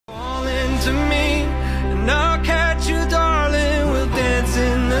to me. And I'll catch you, darling, we'll dance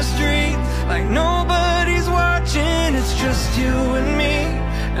in the street like nobody's watching, it's just you and me.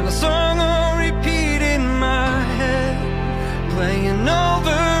 And the song will repeat in my head, playing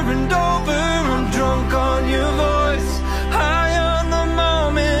over and over. I'm drunk on your voice, high on the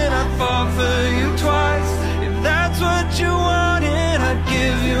moment. I'd fall for you twice. If that's what you wanted, I'd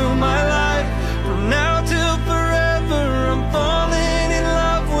give you my life. From now till forever, I'm falling in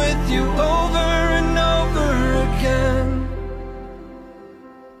love with you over and over again.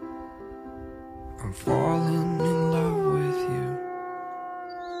 I'm falling in love with you.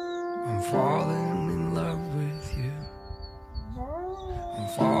 I'm falling in love with you. I'm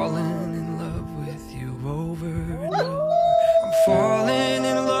falling in love with you over and over.